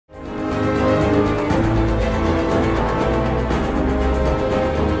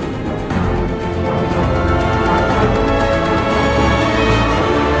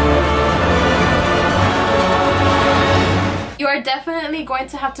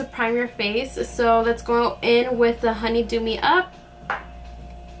to have to prime your face, so let's go in with the Honey Do Me Up.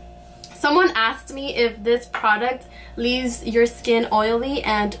 Someone asked me if this product leaves your skin oily,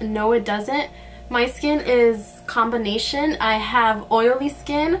 and no, it doesn't. My skin is combination. I have oily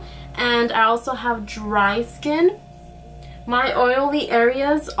skin and I also have dry skin. My oily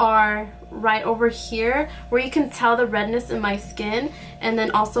areas are right over here where you can tell the redness in my skin, and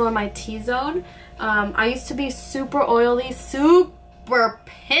then also in my T-zone. I used to be super oily, super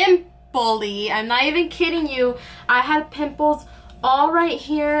pimply. I'm not even kidding you. I had pimples all right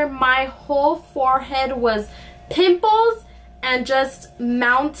here. My whole forehead was pimples and just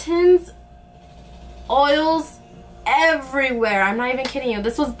mountains, oils everywhere. I'm not even kidding you.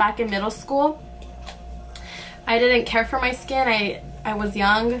 This was back in middle school. I didn't care for my skin. I was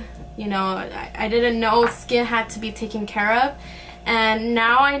young, you know. I didn't know skin had to be taken care of, and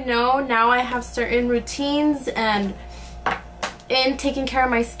now I know. Now I have certain routines and in taking care of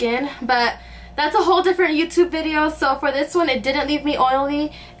my skin, but that's a whole different YouTube video. So for this one, it didn't leave me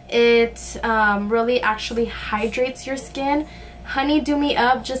oily. It really actually hydrates your skin. Honey Do Me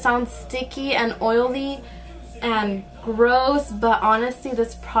Up just sounds sticky and oily and gross, but honestly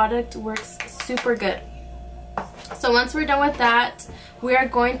this product works super good. So once we're done with that, we are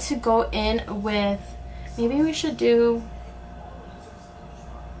going to go in with, maybe we should do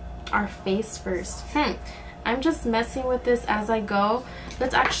our face first. I'm just messing with this as I go.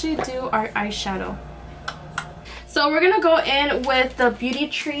 Let's actually do our eyeshadow. So we're gonna go in with the Beauty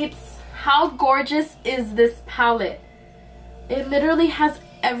Treats. How gorgeous is this palette? It literally has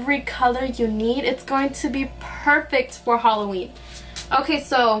every color you need. It's going to be perfect for Halloween. Okay,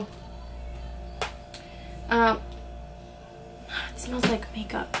 so it smells like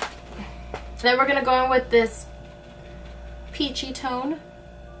makeup. Then we're gonna go in with this peachy tone.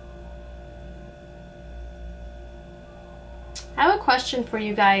 I have a question for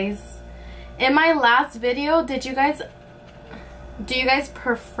you guys. In my last video, do you guys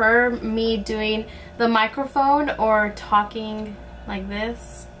prefer me doing the microphone or talking like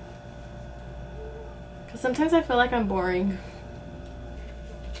this? Because sometimes I feel like I'm boring.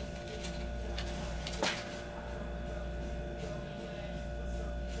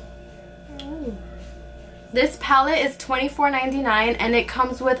 This palette is $24.99 and it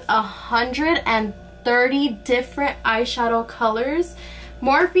comes with 130 different eyeshadow colors.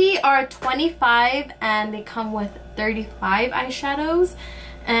 Morphe are 25 and they come with 35 eyeshadows,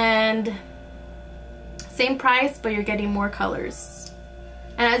 and same price, but you're getting more colors.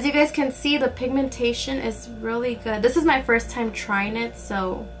 And as you guys can see, the pigmentation is really good. This is my first time trying it,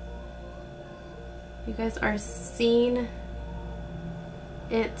 so you guys are seeing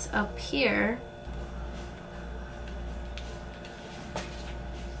it up here.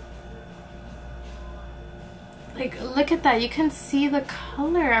 Like, look at that. You can see the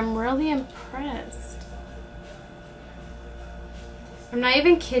color. I'm really impressed. I'm not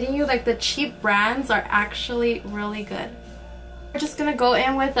even kidding you. Like, the cheap brands are actually really good. We're just gonna go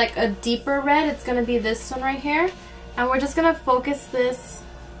in with like a deeper red. It's gonna be this one right here. And we're just gonna focus this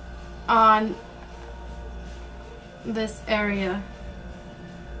on this area.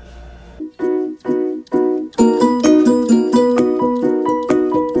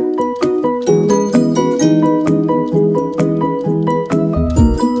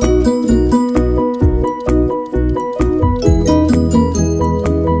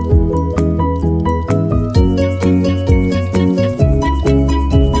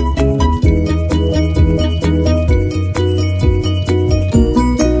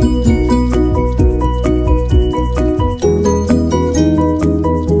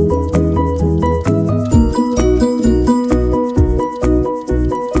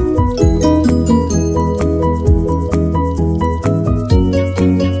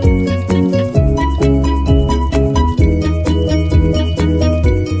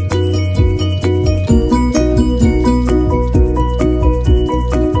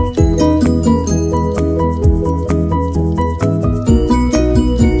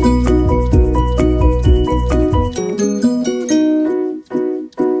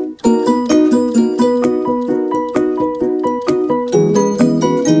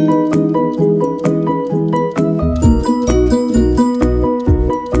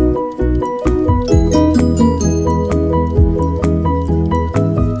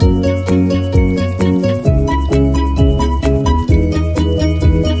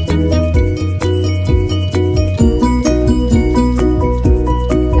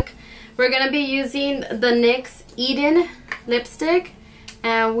 The NYX Eden lipstick,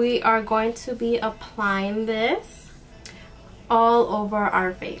 and we are going to be applying this all over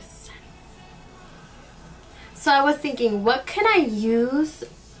our face. So I was thinking, what can I use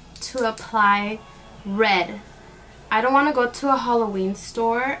to apply red? I don't want to go to a Halloween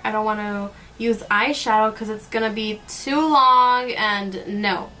store. I don't want to use eyeshadow because it's going to be too long, and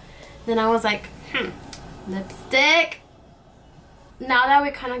no. Then I was like, lipstick. Now that we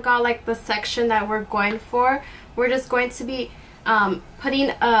kind of got like the section that we're going for, we're just going to be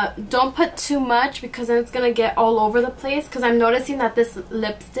putting, don't put too much because then it's going to get all over the place, because I'm noticing that this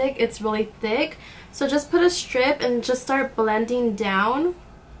lipstick, it's really thick. So just put a strip and just start blending down.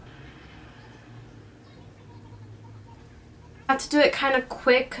 I have to do it kind of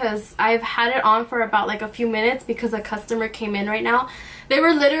quick because I've had it on for about like a few minutes because a customer came in right now. They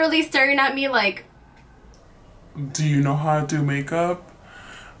were literally staring at me like, do you know how to do makeup?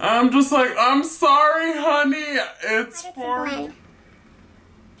 I'm just like, I'm sorry, honey. It's for...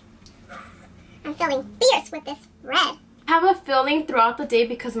 I'm feeling fierce with this red. I have a feeling throughout the day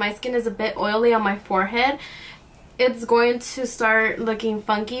because my skin is a bit oily on my forehead, it's going to start looking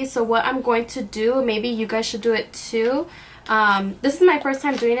funky. So what I'm going to do, maybe you guys should do it too. This is my first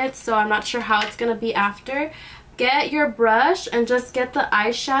time doing it, so I'm not sure how it's going to be after. Get your brush and just get the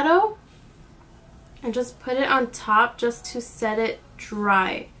eyeshadow and just put it on top just to set it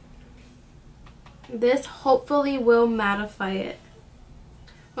dry. This hopefully will mattify it.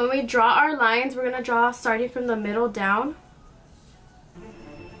 When we draw our lines, we're going to draw starting from the middle down.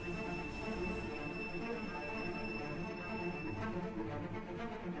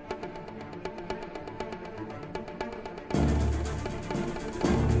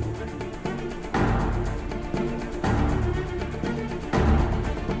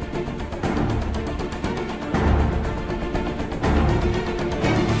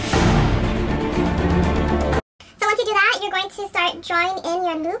 To start drawing in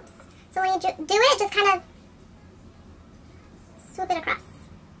your loops. So when you do it, just kind of swoop it across.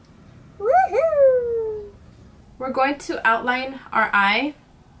 Woohoo! We're going to outline our eye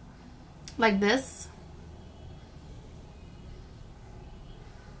like this.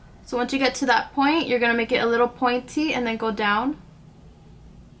 So once you get to that point, you're going to make it a little pointy and then go down.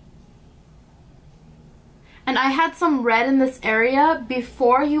 And I had some red in this area.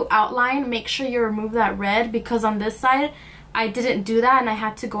 Before you outline, make sure you remove that red, because on this side I didn't do that and I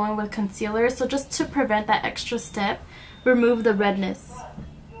had to go in with concealer. So just to prevent that extra step, remove the redness.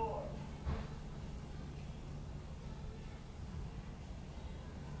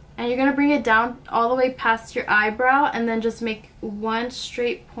 And you're going to bring it down all the way past your eyebrow and then just make one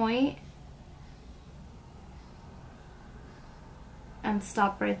straight point and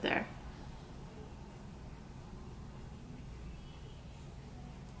stop right there.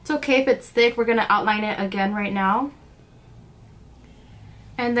 It's okay if it's thick, we're going to outline it again right now.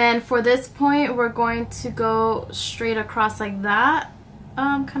 And then for this point, we're going to go straight across like that.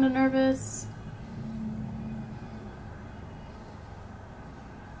 I'm kind of nervous.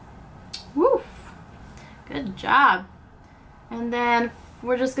 Woo! Good job. And then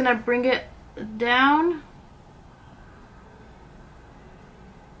we're just going to bring it down.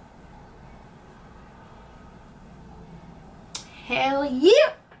 Hell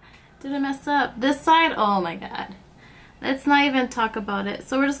yeah! Didn't mess up. This side, oh my god. Let's not even talk about it.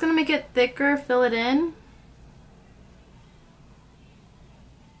 So we're just going to make it thicker, fill it in.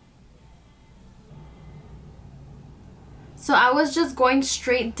 So I was just going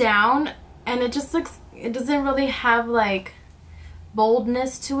straight down and it just looks, it doesn't really have like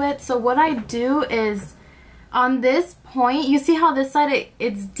boldness to it. So what I do is on this point, you see how this side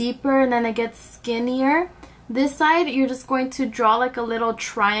it's deeper and then it gets skinnier. This side, you're just going to draw like a little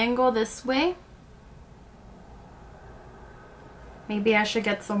triangle this way. Maybe I should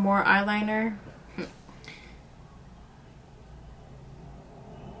get some more eyeliner.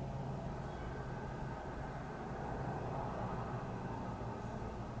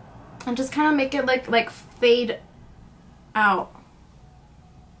 And just kind of make it like fade out.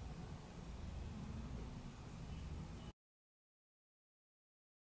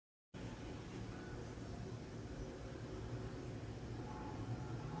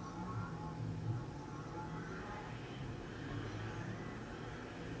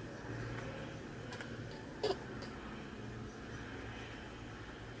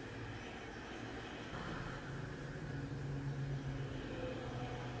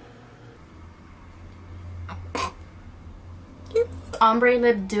 Ombre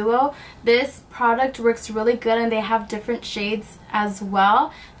Lip Duo. This product works really good and they have different shades as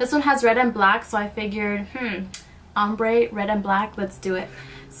well. This one has red and black, so I figured, ombre, red and black, let's do it.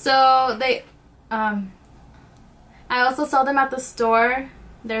 So they, I also sell them at the store.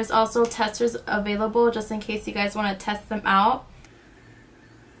 There's also testers available just in case you guys want to test them out.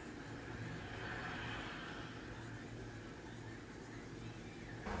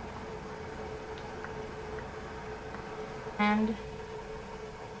 And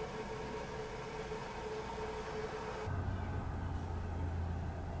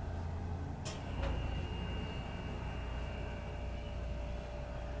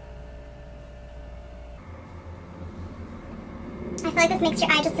I feel like this makes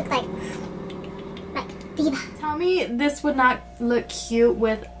your eye just look like diva. tell me this would not look cute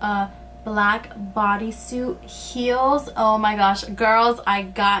with a black bodysuit, heels. Oh my gosh, girls, I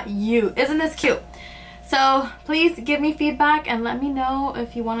got you. Isn't this cute? So please give me feedback and let me know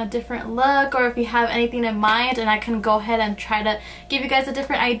if you want a different look or if you have anything in mind, and I can go ahead and try to give you guys a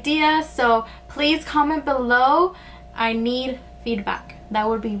different idea. So please comment below. I need feedback. That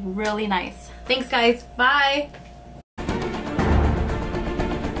would be really nice. Thanks guys. Bye.